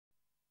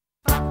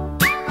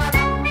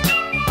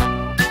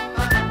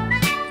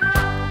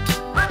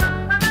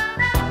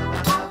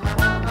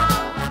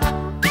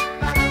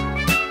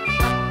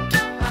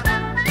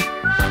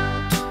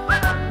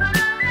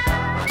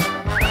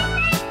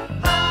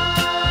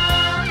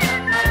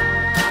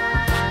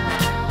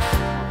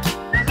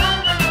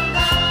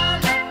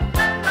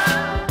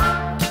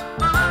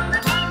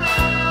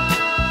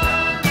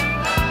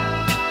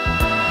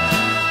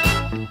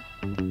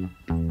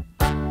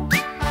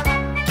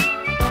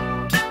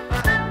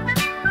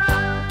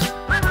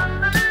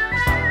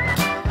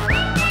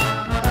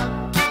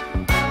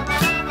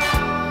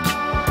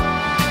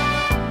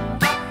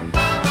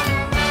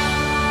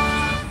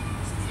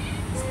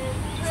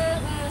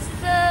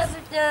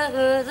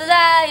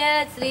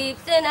sleep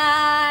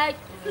tonight.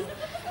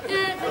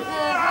 Lion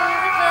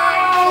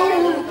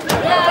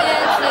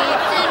sleep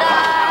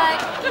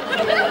tonight.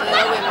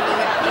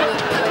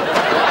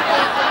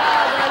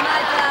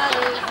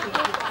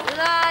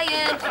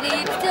 Lion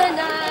sleeps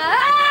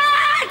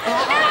tonight.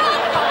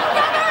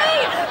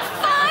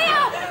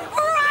 Fire!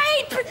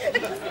 Rape!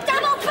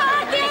 Double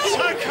party!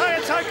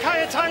 It's okay,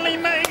 it's only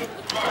me.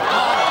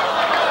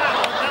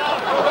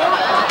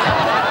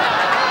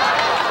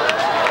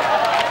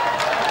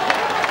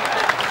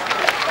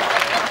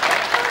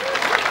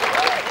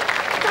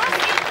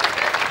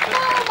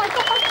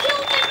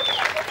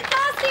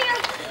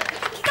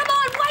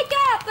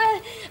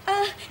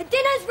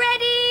 Dinner's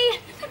ready.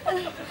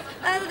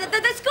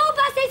 The school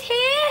bus is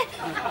here.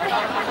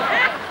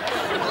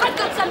 I've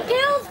got some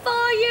pills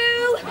for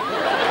you.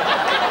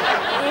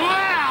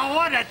 Wow,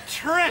 what a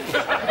trip.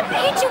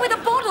 I hit you with a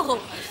bottle.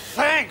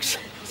 Thanks.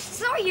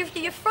 Sorry,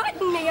 you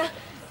frightened me. Why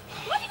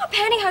have you got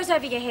pantyhose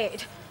over your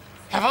head?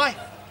 Have I?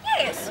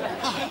 Yes.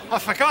 Oh, I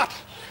forgot.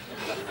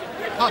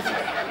 I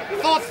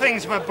thought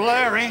things were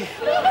blurry.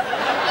 Well,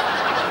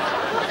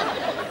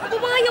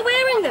 why are you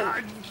wearing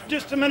them?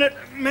 Just a minute.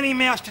 Minnie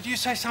Mouse, did you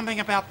say something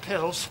about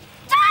pills?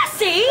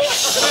 Darcy!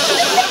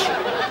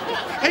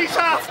 He's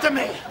after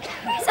me.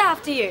 Who's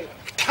after you?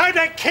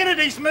 Kodak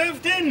Kennedy's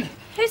moved in.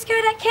 Who's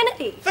Kodak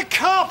Kennedy? The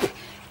cop.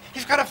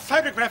 He's got a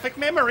photographic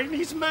memory and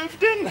he's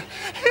moved in.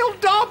 He'll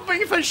dob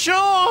me for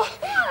sure.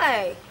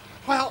 Why?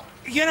 Well,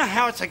 you know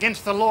how it's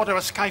against the law to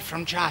escape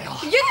from jail.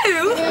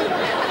 You?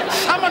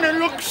 Someone who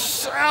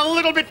looks a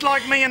little bit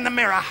like me in the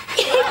mirror.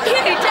 You,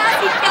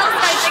 Darcy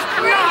Kelso's a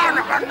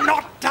creep. No,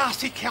 not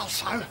Darcy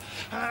Kelso.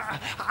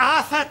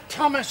 Arthur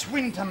Thomas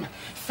Wyndham,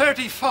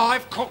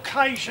 35,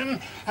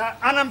 Caucasian,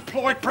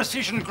 unemployed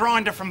precision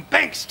grinder from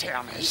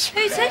Bankstown is.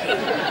 Who's he?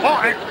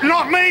 Oh,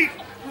 not me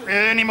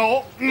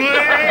anymore.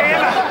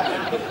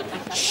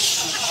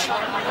 Shh.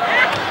 Darcy,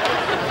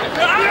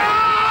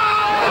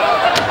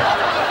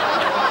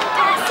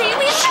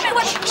 will you tell me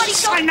what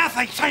he's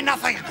got? Say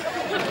nothing.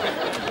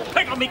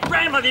 Pick on me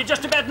grandmother, you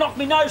just about knocked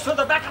me nose through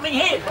the back of me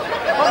head.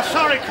 I'm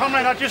sorry,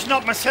 comrade, I just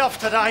knocked myself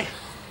today.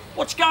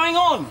 What's going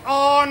on?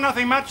 Oh,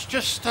 nothing much,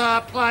 just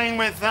playing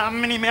with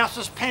Minnie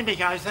Mouse's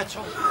pantyhose, that's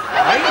all.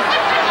 Hey?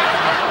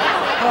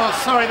 Oh,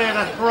 sorry, they're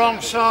the wrong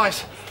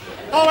size.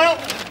 Oh, well,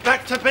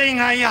 back to being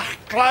a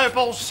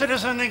global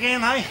citizen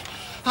again, eh?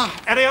 Oh,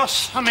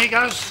 adios,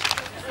 amigos.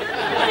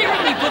 Why do you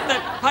reckon he put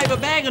that paper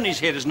bag on his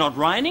head? It's not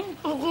raining.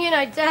 You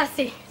know,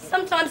 Darcy,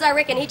 sometimes I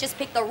reckon he just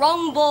picked the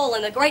wrong ball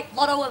in the great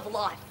lotto of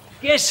life.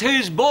 Guess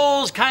whose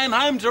balls came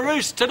home to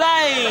roost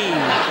today?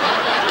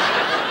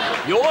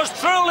 Yours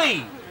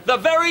truly, the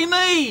very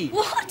me.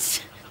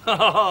 What?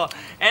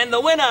 And the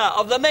winner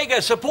of the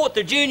Mega Support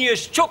the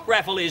Juniors Chook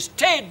raffle is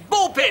Ted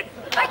Bullpitt.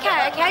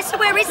 Okay, so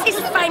where is this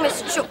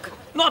famous chook?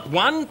 Not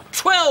 1,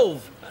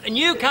 12. And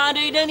you can't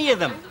eat any of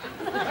them.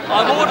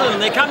 I've ordered them.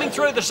 They're coming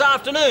through this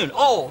afternoon.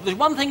 Oh, there's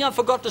one thing I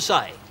forgot to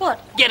say. What?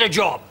 Get a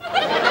job.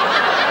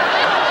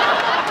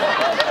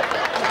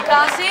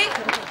 Darcy?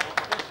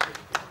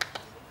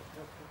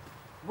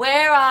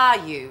 Where are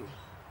you?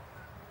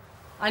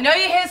 I know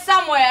you're here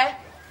somewhere.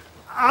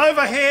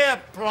 Over here,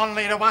 blonde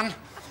leader one.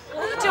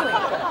 What are you doing?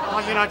 Oh,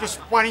 you know,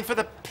 just waiting for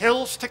the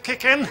pills to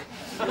kick in.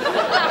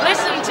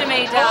 Listen to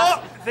me, Darcy.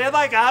 Oh, there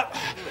they go.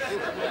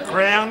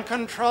 Ground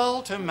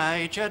control to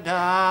Major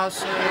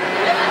Darcy.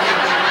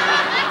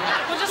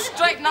 Well, just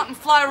straighten up and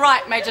fly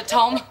right, Major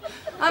Tom.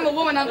 I'm a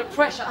woman under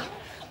pressure.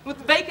 With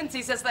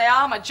vacancies as they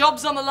are, my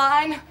job's on the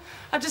line.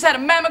 I've just had a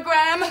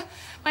mammogram.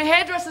 My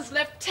hairdresser's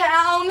left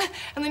town.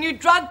 And the new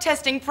drug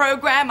testing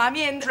program I'm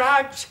in.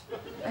 Drugs.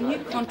 A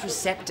new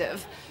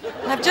contraceptive.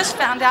 And I've just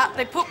found out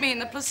they put me in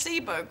the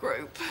placebo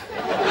group.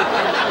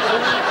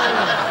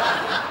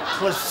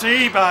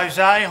 Placebos,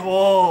 eh?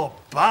 Oh,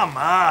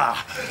 bummer.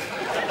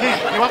 Here,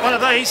 you want one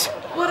of these?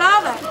 What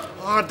are they?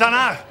 Oh, I don't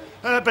know.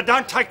 But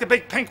don't take the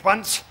big pink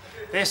ones.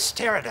 They're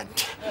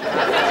steridant.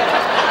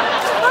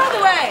 By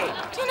the way,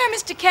 do you know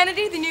Mr.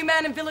 Kennedy, the new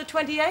man in Villa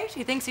 28?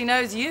 He thinks he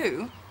knows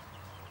you.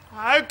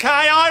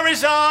 Okay, I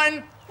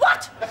resign.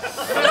 What?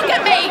 Look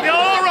at me!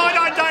 All right,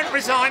 I don't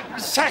resign.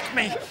 Sack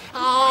me.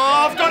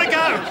 Oh, I've got to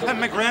go. And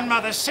my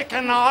grandmother's sick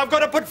and I've got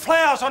to put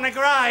flowers on her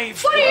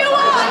grave. What do you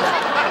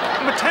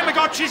want? My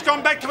Tamagotchi's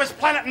gone back to his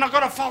planet and I've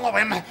got to follow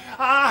him.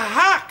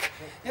 Huck!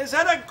 Is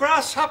that a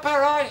grasshopper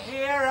I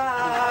hear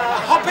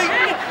hopping?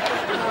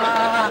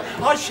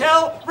 I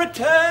shall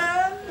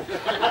return.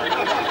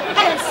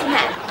 Hello,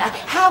 Samantha.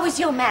 How was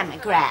your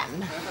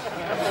mammogram?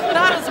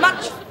 Not as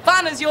much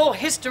fun as your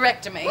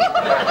hysterectomy.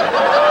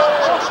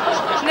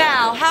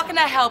 Now, how can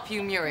I help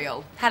you,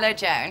 Muriel? Hello,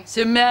 Joan.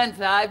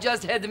 Samantha, I've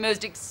just had the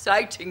most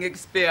exciting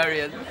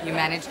experience. You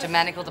managed to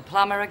manacle the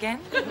plumber again?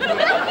 No,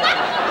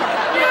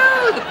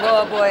 the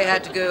poor boy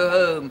had to go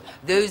home.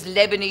 Those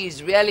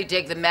Lebanese really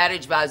take the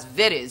marriage vows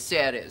very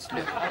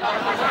seriously.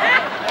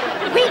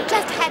 We've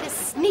just had a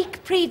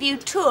sneak preview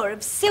tour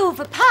of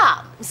Silver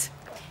Palms.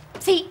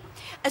 See,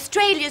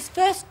 Australia's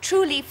first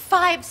truly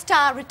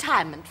 5-star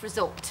retirement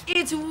resort.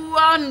 It's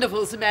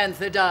wonderful,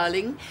 Samantha,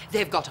 darling.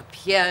 They've got a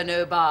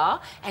piano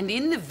bar, and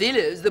in the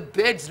villas, the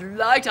beds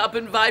light up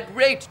and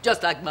vibrate,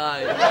 just like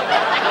mine. But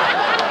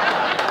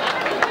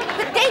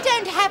they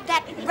don't have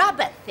that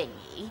rubber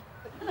thingy.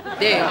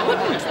 They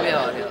wouldn't,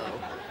 Muriel.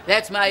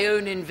 That's my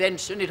own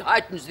invention. It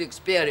heightens the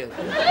experience.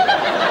 You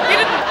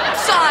didn't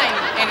sign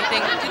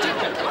anything, did you?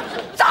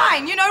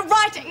 Sign, you know,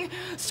 writing.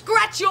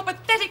 Scratch your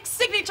pathetic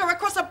signature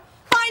across a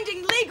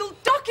binding legal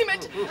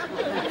document.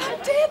 How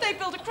dare they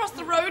build across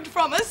the road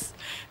from us?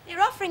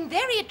 They're offering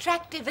very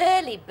attractive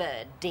early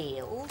bird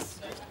deals.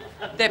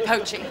 They're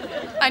poaching.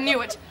 I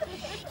knew it.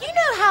 You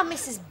know how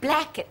Mrs.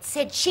 Blackett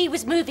said she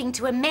was moving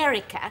to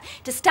America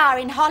to star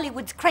in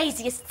Hollywood's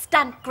craziest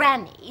stunt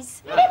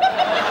grannies?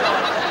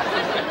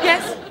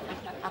 Yes?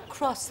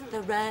 Across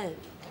the road.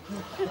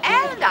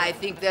 And I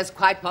think there's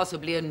quite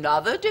possibly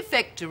another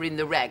defector in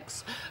the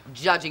ranks,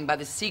 judging by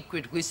the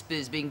secret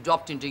whispers being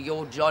dropped into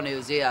your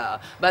Johnno's ear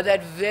by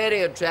that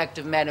very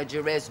attractive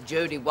manageress,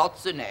 Jodie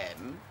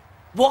What's-her-name.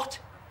 What?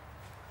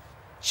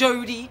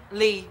 Jodie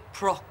Lee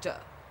Proctor.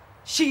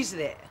 She's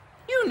there.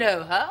 You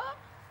know her?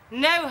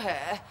 Know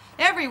her?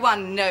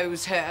 Everyone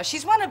knows her.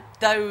 She's one of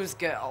those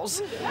girls.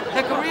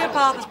 Her career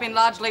path has been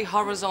largely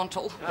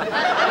horizontal.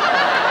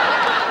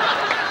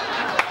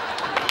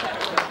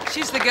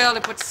 She's the girl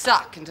who put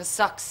suck into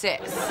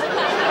success.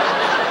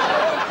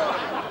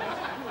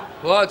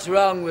 What's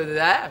wrong with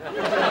that?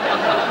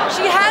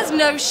 She has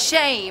no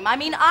shame. I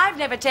mean, I've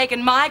never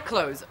taken my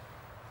clothes.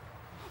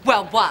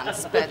 Well,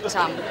 once, but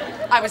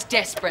I was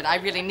desperate. I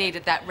really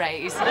needed that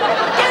raise. Don't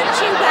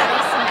you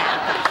worry,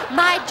 Samantha.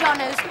 My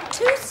Jono's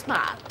too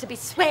smart to be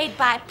swayed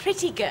by a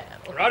pretty girl.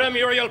 Righto,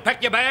 Muriel,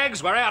 pack your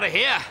bags. We're out of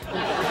here.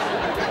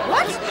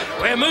 What?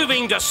 We're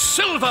moving to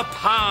Silver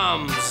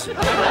Palms.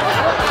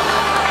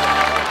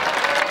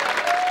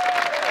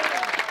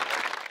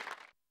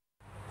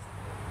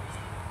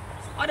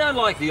 I don't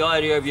like the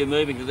idea of you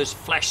moving to this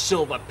flash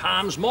Silver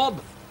Palms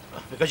mob.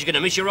 Because you're going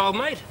to miss your old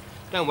mate.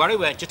 Don't worry,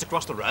 we're just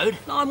across the road.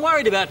 No, I'm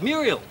worried about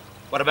Muriel.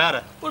 What about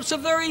her? Well, it's a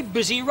very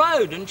busy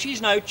road, and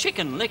she's no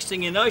chicken. Next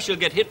thing you know, she'll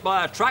get hit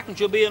by a truck and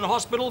she'll be in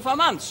hospital for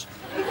months.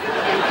 You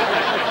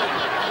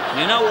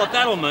know what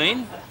that'll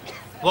mean?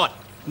 What?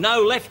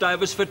 No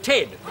leftovers for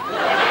Ted.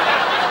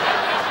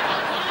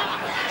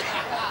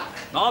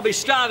 I'll be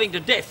starving to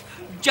death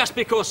just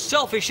because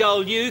selfish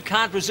old you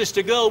can't resist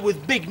a girl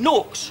with big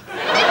nooks.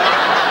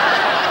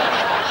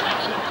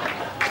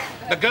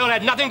 The girl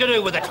had nothing to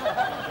do with it.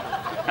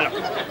 Now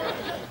look,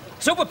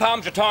 Silver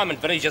Palms Retirement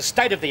Village is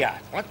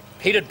state-of-the-art. What?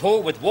 Heated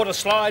pool with water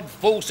slide,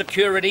 full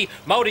security,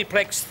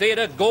 multiplex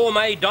theatre,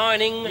 gourmet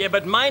dining. Yeah,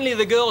 but mainly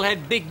the girl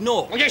had big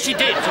nooks. Well, yes, she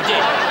did, she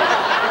did.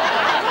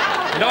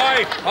 And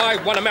I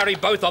want to marry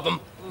both of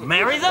them.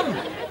 Marry them?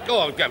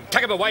 Oh,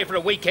 take them away for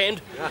a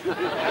weekend.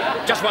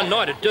 Just one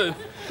night would do.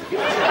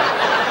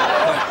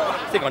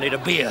 I think I need a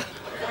beer.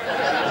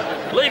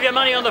 Leave your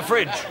money on the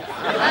fridge.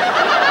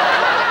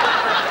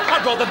 I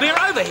brought the beer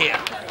over here.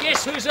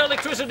 Guess whose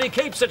electricity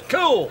keeps it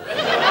cool?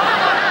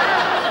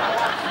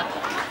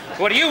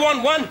 What, do you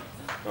want one?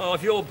 Oh,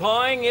 if you're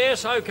buying,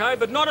 yes, OK,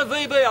 but not a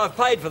VB. I've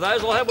paid for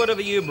those. I'll have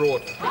whatever you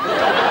brought.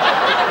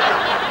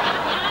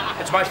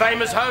 It's my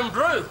famous home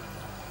brew.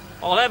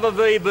 I'll have a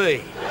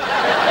VB.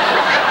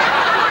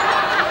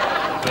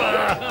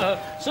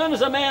 As soon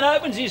as a man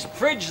opens his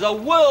fridge, the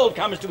world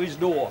comes to his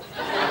door.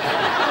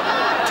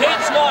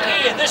 Ted's not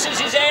here. This is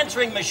his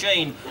answering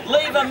machine.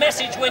 Leave a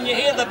message when you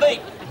hear the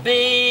beep.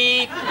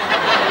 Beep.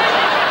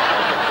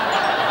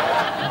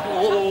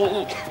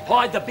 Oh,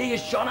 hide the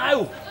beers,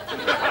 Jono.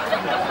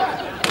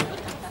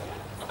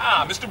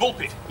 Ah, Mr.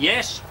 Bullpitt.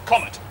 Yes?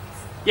 Comet.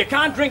 You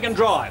can't drink and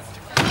drive.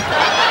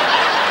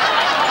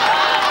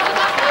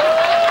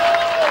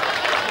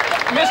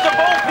 Mr.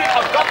 Bullpitt,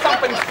 I've got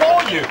something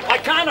for you. I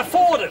can't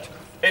afford it.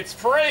 It's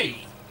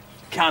free.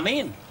 Come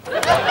in.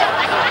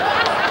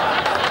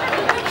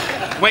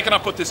 Where can I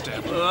put this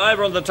down?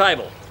 Over on the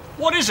table.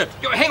 What is it?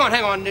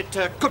 Hang on. It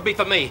could be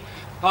for me.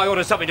 I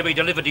ordered something to be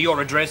delivered to your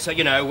address,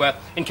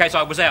 in case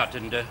I was out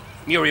and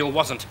Muriel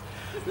wasn't.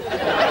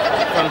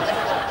 From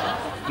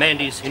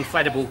Mandy's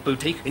Inflatable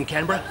Boutique in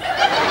Canberra.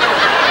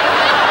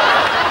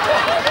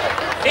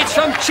 It's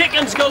from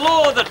Chickens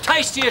Galore, the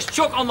tastiest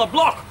chook on the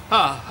block.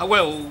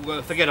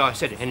 Forget I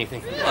said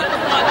anything.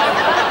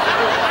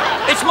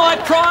 It's my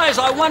prize.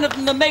 I won it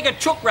in the mega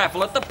chook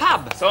raffle at the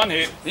pub. It's on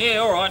here. Yeah,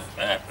 all right.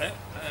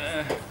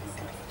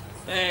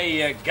 There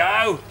you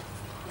go.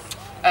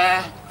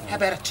 How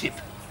about a tip?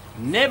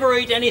 Never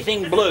eat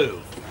anything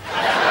blue.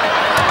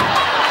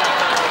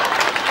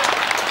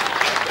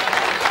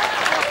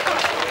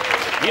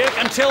 You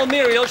can tell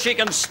Muriel she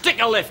can stick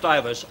her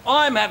leftovers.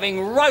 I'm having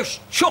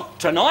roast chook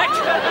tonight.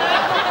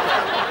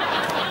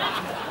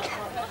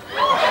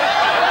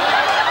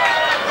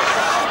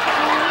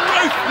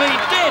 Ruth me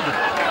dead.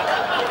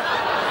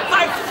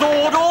 They've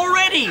thawed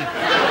already.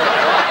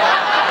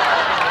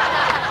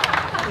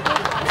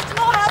 Mr.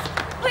 Morehouse,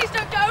 please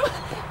don't go.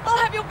 I'll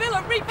have your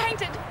villa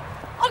repainted.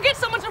 I'll get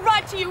someone to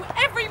write to you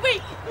every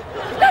week.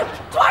 No,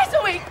 twice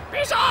a week.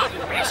 Piss off!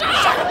 Piss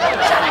off! Shut up!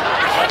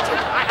 I hate you!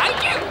 I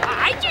hate you! I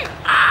hate you!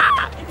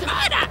 Ah!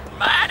 Murder!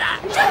 Murder!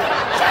 Shut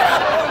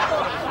up!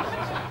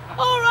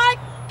 All right,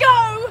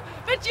 go.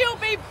 But you'll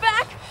be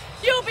back.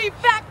 You'll be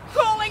back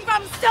crawling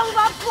from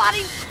silver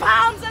bloody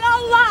palms, and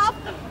I'll laugh.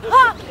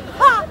 Ha!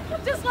 Ha!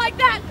 Just like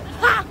that.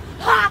 Ha!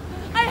 Ha!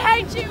 I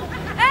hate you.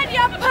 And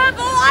your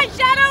purple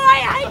eyeshadow, I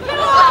hate you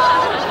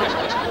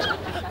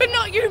all! But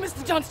not you,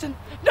 Mr. Johnston.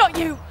 Not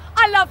you.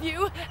 I love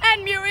you.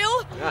 And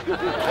Muriel.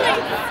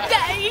 Please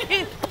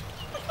stay.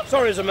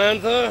 Sorry,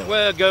 Samantha.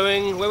 We're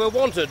going where we're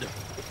wanted.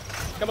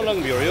 Come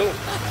along, Muriel.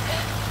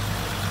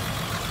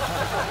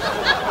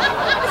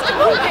 Mr.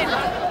 Bullpitt,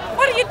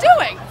 what are you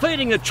doing?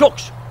 Feeding the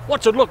chooks.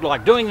 What's it look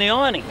like doing the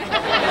ironing? That's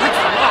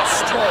the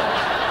last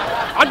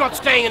straw. I'm not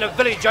staying in a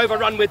village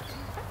overrun with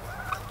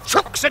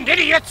chooks and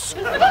idiots.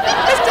 Mr.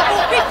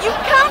 Bullpitt, you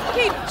can't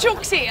keep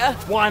chooks here.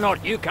 Why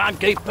not? You can't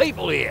keep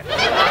people here.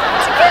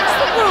 It's against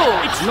the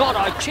rules. It's not,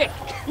 I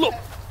checked. Look,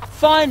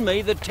 find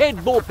me the Ted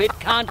Bullpitt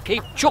can't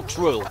keep chooks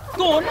rule.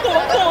 Go on, go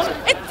on, go on.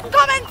 It's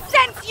common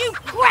sense, you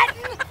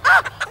cretin!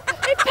 Ah!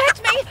 He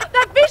pecked me!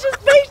 That vicious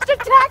beast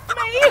attacked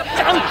me!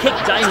 Don't kick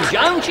Dame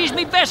Joan, she's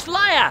me best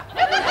layer.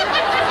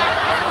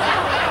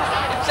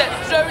 It's that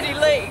Jody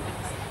Lee.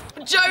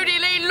 Jody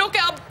Lee, look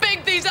how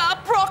big these are,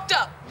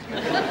 Proctor!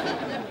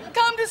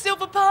 Come to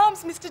Silver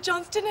Palms, Mr.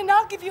 Johnston, and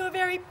I'll give you a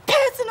very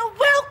personal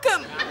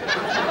welcome!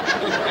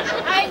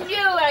 I knew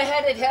I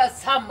had it here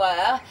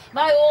somewhere.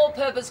 My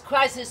all-purpose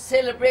crisis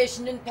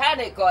celebration and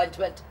panic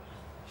ointment.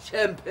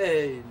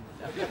 Champagne.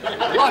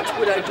 What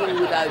would I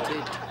do without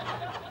it?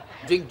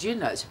 Drink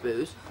gin, I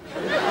suppose.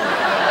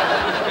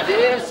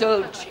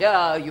 This'll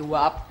cheer you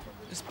up.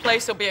 This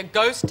place will be a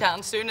ghost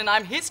town soon, and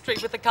I'm history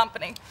with the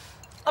company.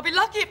 I'll be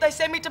lucky if they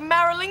send me to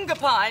Maralinga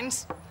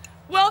Pines.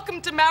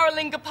 Welcome to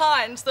Maralinga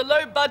Pines, the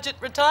low-budget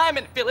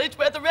retirement village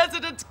where the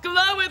residents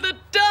glow in the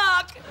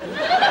dark.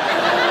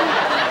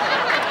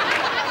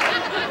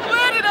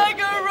 Where did I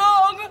go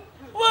wrong?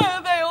 Why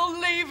are they all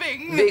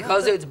leaving?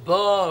 Because it's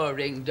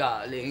boring,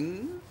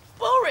 darling.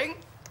 Boring?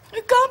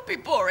 It can't be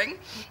boring.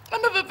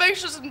 I'm a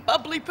vivacious and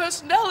bubbly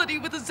personality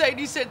with a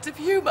zany sense of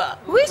humour.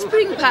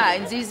 Whispering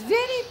Pines is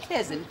very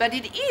pleasant, but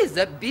it is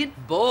a bit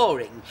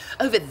boring.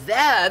 Over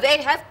there,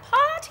 they have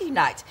party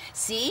nights.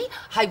 See?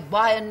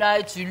 Hawaiian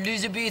nights,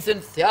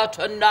 Elizabethan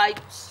theatre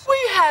nights. We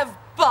have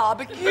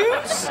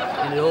barbecues.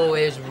 And it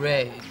always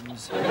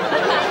rains. I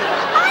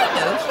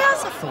know,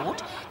 here's a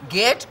thought.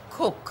 Get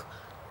Cook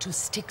to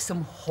stick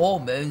some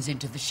hormones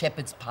into the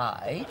shepherd's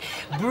pie,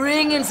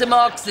 bring in some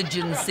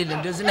oxygen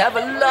cylinders, and have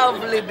a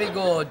lovely big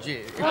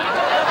orgy.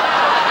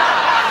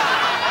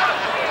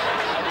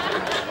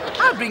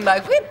 I'll bring my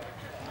whip.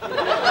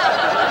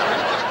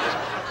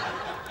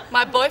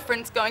 My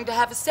boyfriend's going to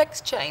have a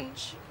sex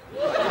change.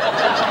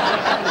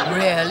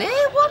 Really?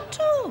 What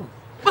to?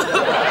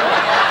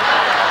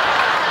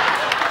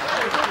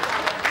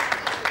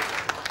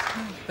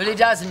 Well, it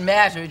doesn't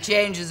matter. A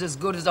change is as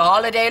good as a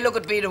holiday. Look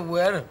at Peter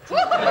Weir. So,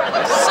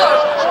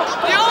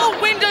 the old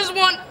winters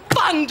want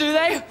fun, do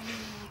they?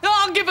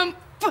 I'll give them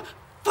fun.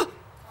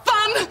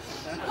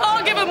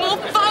 I'll give them more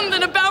fun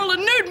than a barrel of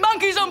nude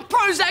monkeys on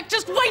Prozac.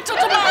 Just wait till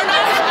tomorrow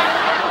night.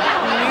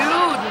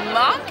 Nude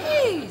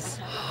monkeys?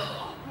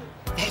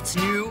 That's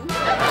new.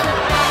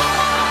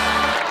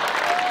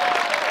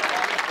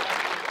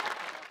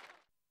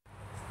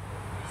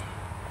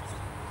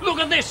 Look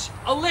at this,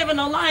 11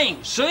 a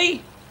lane,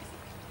 see?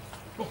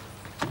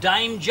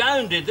 Dame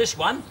Joan did this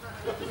one.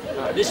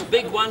 This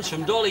big one's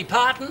from Dolly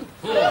Parton.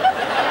 Oh,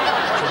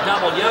 it's a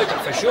double yoker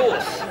for sure.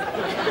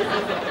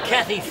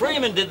 Kathy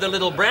Freeman did the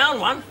little brown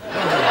one.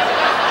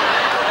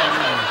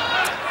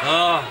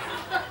 Oh,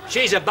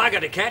 she's a bugger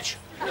to catch.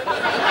 And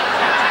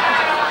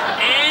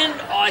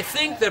I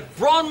think that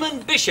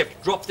Bronwyn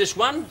Bishop dropped this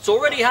one. It's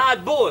already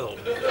hard-boiled.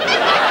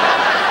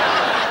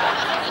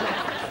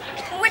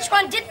 Which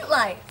one didn't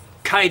lay?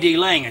 KD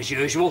Lang, as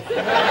usual.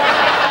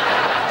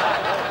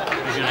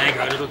 He's an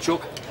aggro little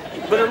chook.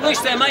 But at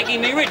least they're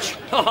making me rich.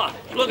 Oh,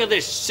 look at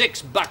this,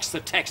 $6 the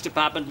tax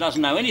department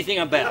doesn't know anything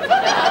about.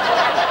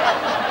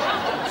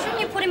 Shouldn't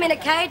you put him in a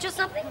cage or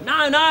something?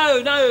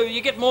 No,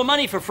 you get more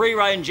money for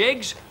free-range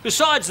eggs.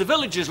 Besides, the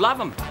villagers love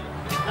them.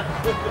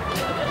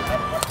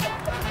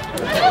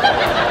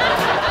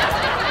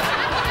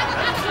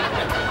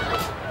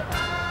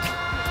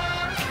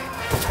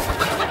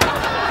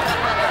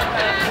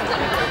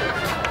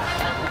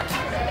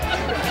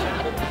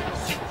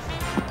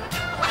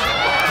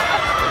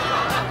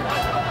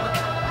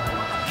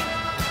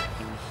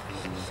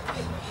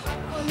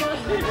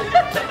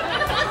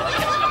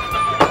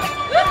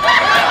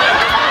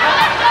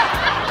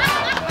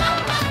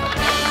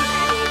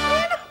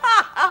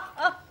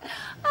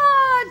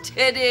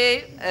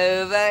 Teddy,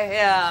 over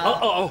here.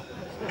 Uh-oh.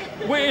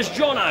 Where's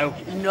Jono?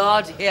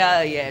 Not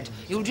here yet.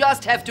 You'll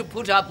just have to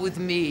put up with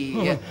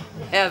me.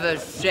 Have a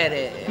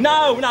sherry.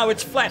 No,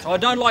 it's flat. I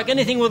don't like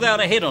anything without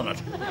a head on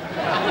it.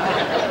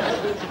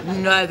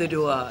 Neither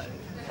do I.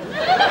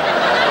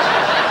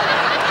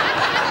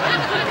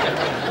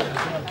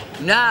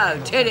 Now,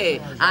 Teddy,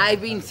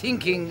 I've been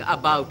thinking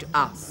about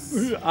us.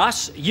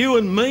 Us? You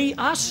and me?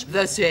 Us?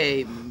 The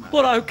same.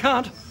 But I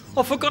can't.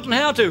 I've forgotten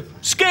how to.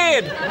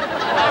 Scared! Now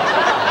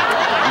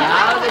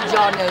that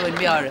Jono and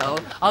Muriel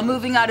are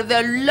moving out of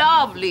their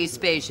lovely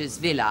spacious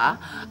villa,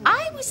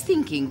 I was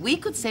thinking we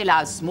could sell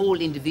our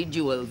small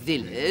individual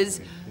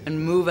villas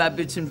and move our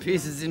bits and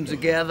pieces in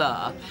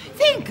together.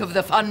 Think of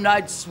the fun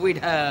nights we'd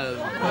have.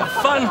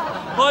 Fun?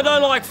 I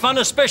don't like fun,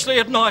 especially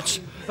at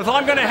nights. If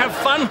I'm going to have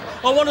fun,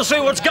 I want to see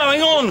what's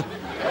going on.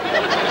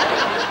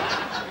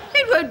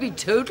 It won't be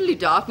totally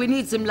dark. We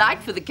need some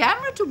light for the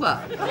camera to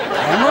work. Camera?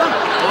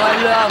 Oh,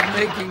 I love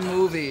making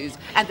movies.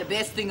 And the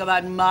best thing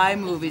about my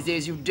movies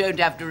is you don't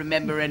have to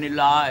remember any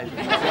lines.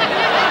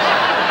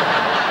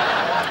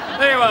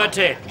 There you are,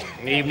 Ted.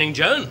 Evening,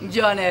 Joan.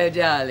 Jono,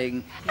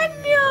 darling. And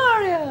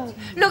Muriel.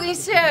 Looking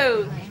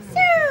so...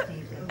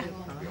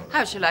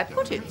 How shall I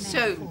put it?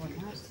 So...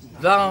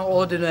 vin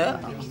ordinaire.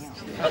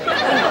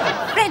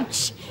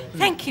 French.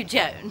 Thank you,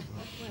 Joan.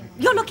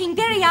 You're looking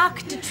very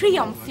Arc de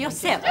Triomphe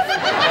yourself.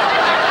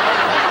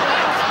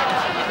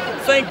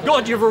 Thank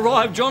God you've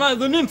arrived, Jono.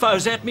 The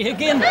nympho's at me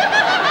again.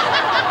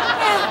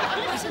 Well,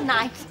 what a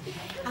night.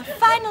 Our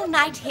final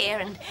night here,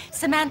 and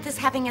Samantha's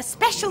having a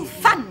special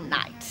fun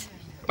night.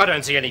 I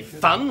don't see any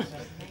fun.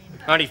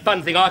 Only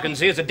fun thing I can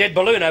see is a dead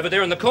balloon over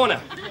there in the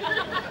corner.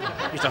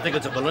 At least I think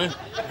it's a balloon.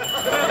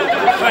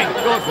 Thank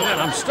God for that.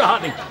 I'm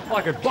starting.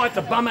 I could bite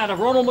the bum out of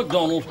Ronald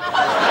McDonald.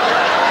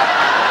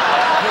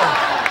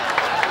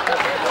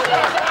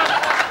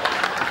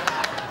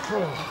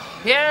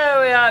 Here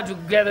we are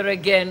together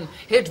again.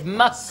 It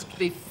must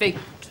be fate.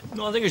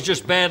 No, I think it's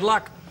just bad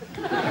luck.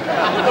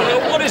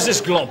 What is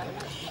this glomp?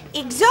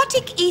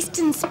 Exotic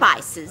eastern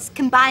spices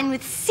combined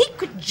with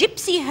secret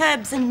gypsy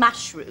herbs and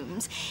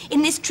mushrooms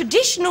in this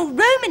traditional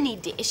Romany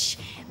dish,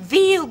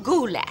 veal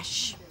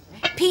goulash.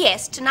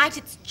 P.S. Tonight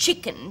it's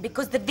chicken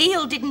because the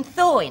veal didn't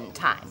thaw in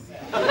time.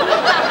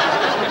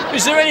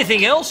 Is there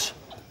anything else?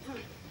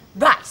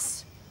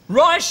 Rice.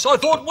 Rice? I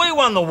thought we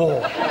won the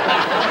war.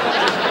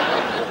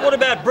 What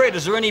about bread?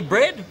 Is there any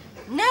bread?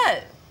 No.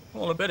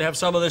 Well, I better have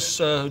some of this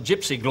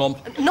gypsy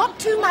glomp. Not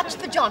too much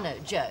for Jono,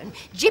 Joan.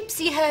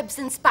 Gypsy herbs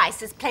and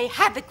spices play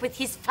havoc with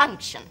his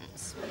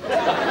functions.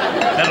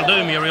 That'll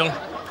do, Muriel.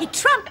 He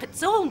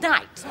trumpets all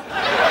night.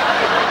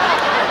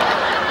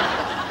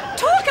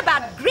 Talk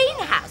about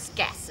greenhouse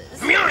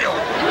gases. Muriel!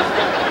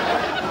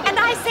 And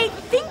I say,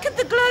 think of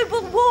the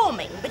global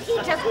warming, but he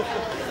just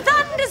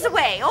thunders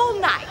away all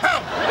night.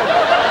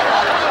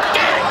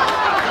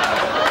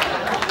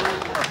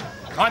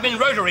 I'm in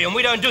Rotary and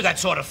we don't do that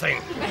sort of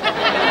thing.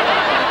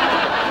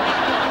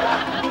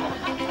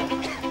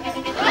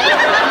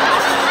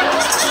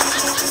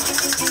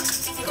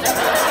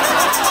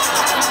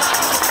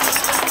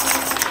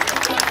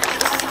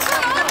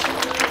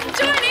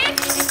 Join in!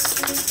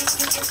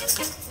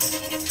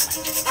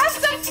 Have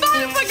some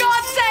fun, for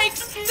God's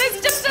sakes!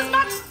 There's just as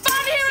much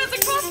fun here as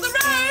across the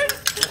road!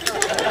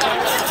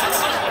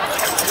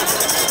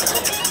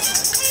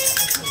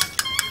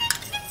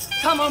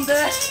 Come on,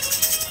 Bert.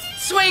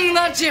 Swing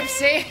the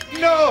gypsy.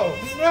 No.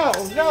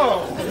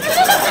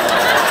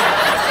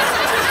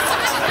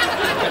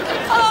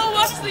 Oh,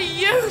 what's the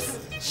use?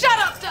 Shut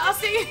up,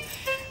 Darcy.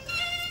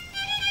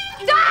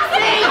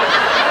 Darcy!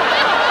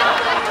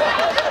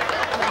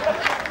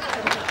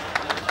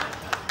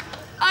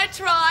 I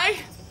try.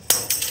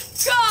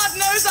 God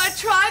knows I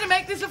try to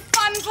make this a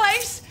fun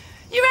place.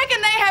 You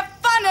reckon they have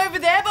fun over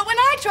there, but when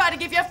I try to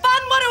give you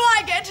fun, what do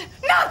I get?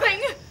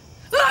 Nothing!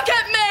 Look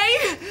at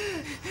me!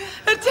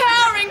 A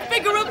towering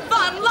figure of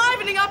fun,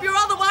 livening up your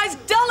otherwise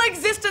dull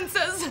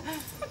existences.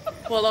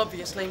 Well,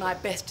 obviously, my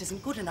best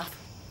isn't good enough.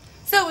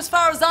 So, as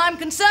far as I'm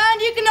concerned,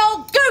 you can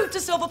all go to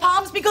Silver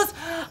Palms because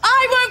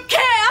I won't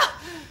care!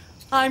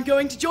 I'm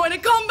going to join a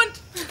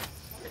convent.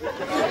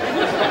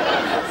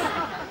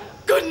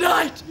 Good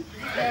night.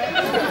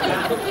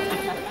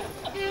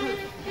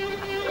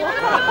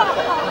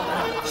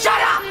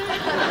 Shut up!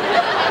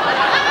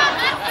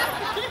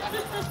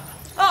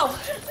 Oh,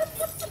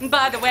 and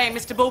by the way,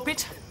 Mr.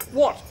 Bullpitt.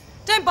 What?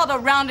 Don't bother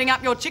rounding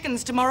up your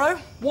chickens tomorrow.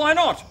 Why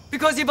not?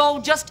 Because you've all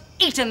just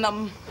eaten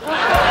them.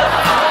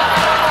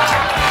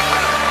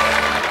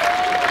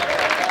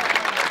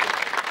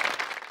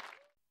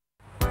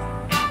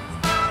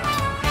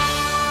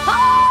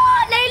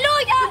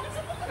 Hallelujah!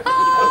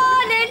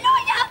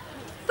 Hallelujah!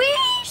 We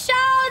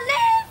shall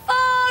live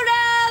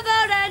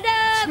forever and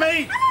ever. It's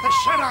me, the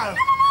Shadow.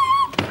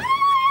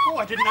 Oh,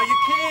 I didn't know you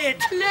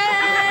cared.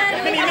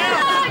 Minnie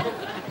Mouse.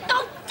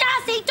 Oh,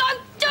 Darcy,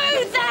 don't do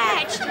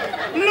that!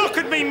 Look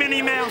at me,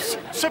 Minnie Mouse.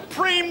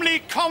 Supremely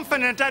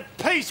confident, at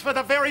peace with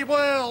the very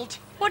world.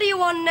 What do you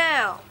want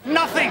now?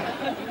 Nothing.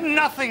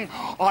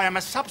 I am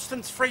a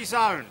substance-free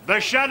zone. The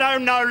Shadow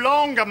no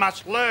longer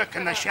must lurk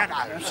in the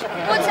shadows.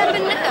 What's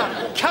happened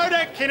now?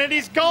 Kodak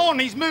Kennedy's gone.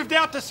 He's moved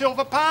out to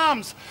Silver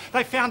Palms.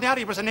 They found out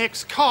he was an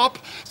ex-cop,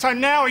 so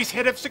now he's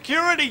head of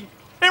security.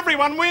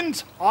 Everyone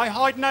wins. I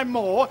hide no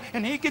more,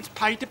 and he gets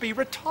paid to be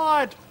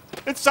retired.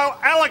 It's so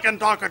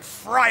elegant I could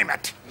frame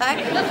it.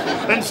 Hey?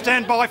 Then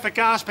stand by for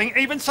gasping.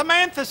 Even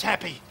Samantha's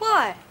happy.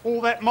 Why?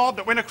 All that mob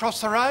that went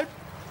across the road,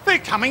 they're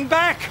coming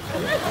back.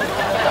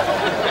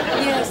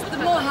 Yes, the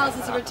more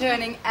houses are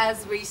returning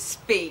as we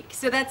speak.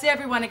 So that's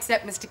everyone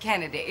except Mr.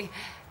 Kennedy,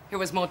 who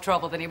was more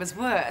trouble than he was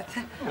worth.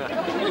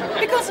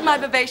 Because of my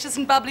vivacious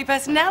and bubbly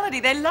personality,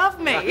 they love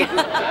me.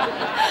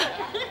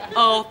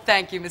 Oh,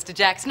 thank you, Mr.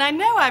 Jackson. I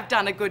know I've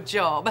done a good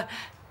job.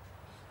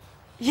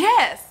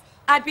 Yes,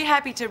 I'd be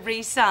happy to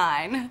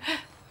re-sign.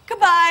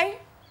 Goodbye.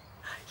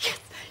 Yes,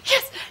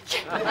 yes,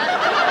 yes.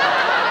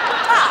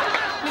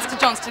 Ah, Mr.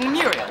 Johnston and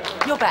Muriel,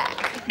 you're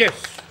back. Yes.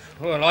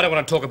 Well, I don't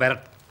want to talk about it.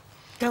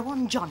 Go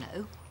on,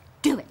 Jono.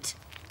 Do it.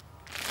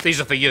 These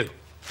are for you.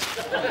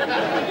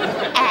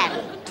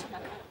 And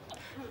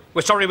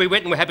We're sorry we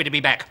went and we're happy to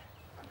be back.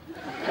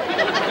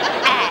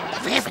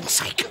 for heaven's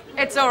sake.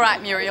 It's all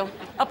right, Muriel.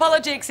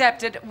 Apology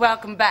accepted.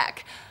 Welcome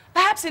back.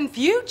 Perhaps in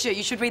future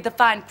you should read the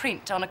fine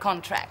print on a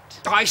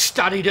contract. I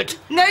studied it.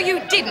 No, you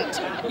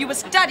didn't. You were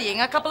studying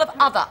a couple of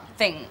other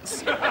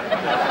things.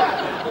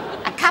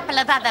 A couple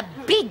of other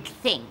big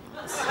things.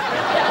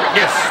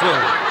 Yes,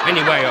 well,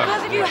 anyway,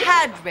 Because if you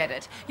had read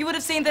it, you would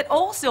have seen that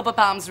all Silver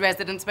Palms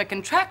residents were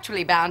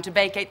contractually bound to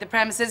vacate the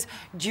premises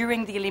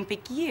during the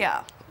Olympic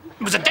year.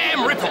 it was a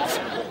damn rip-off.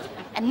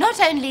 And not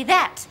only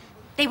that,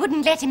 they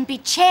wouldn't let him be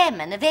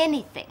chairman of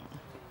anything.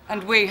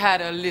 And we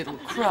had a little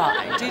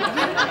cry, did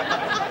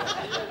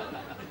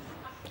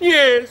we?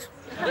 Yes.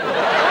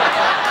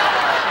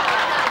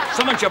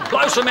 Someone should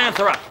blow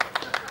Samantha up.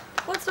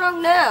 What's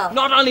wrong now?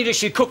 Not only does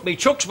she cook me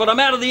chooks, but I'm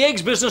out of the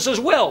eggs business as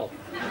well.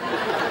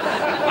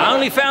 I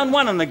only found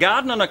one in the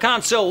garden and I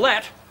can't sell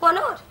that. Why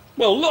not?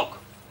 Well, look.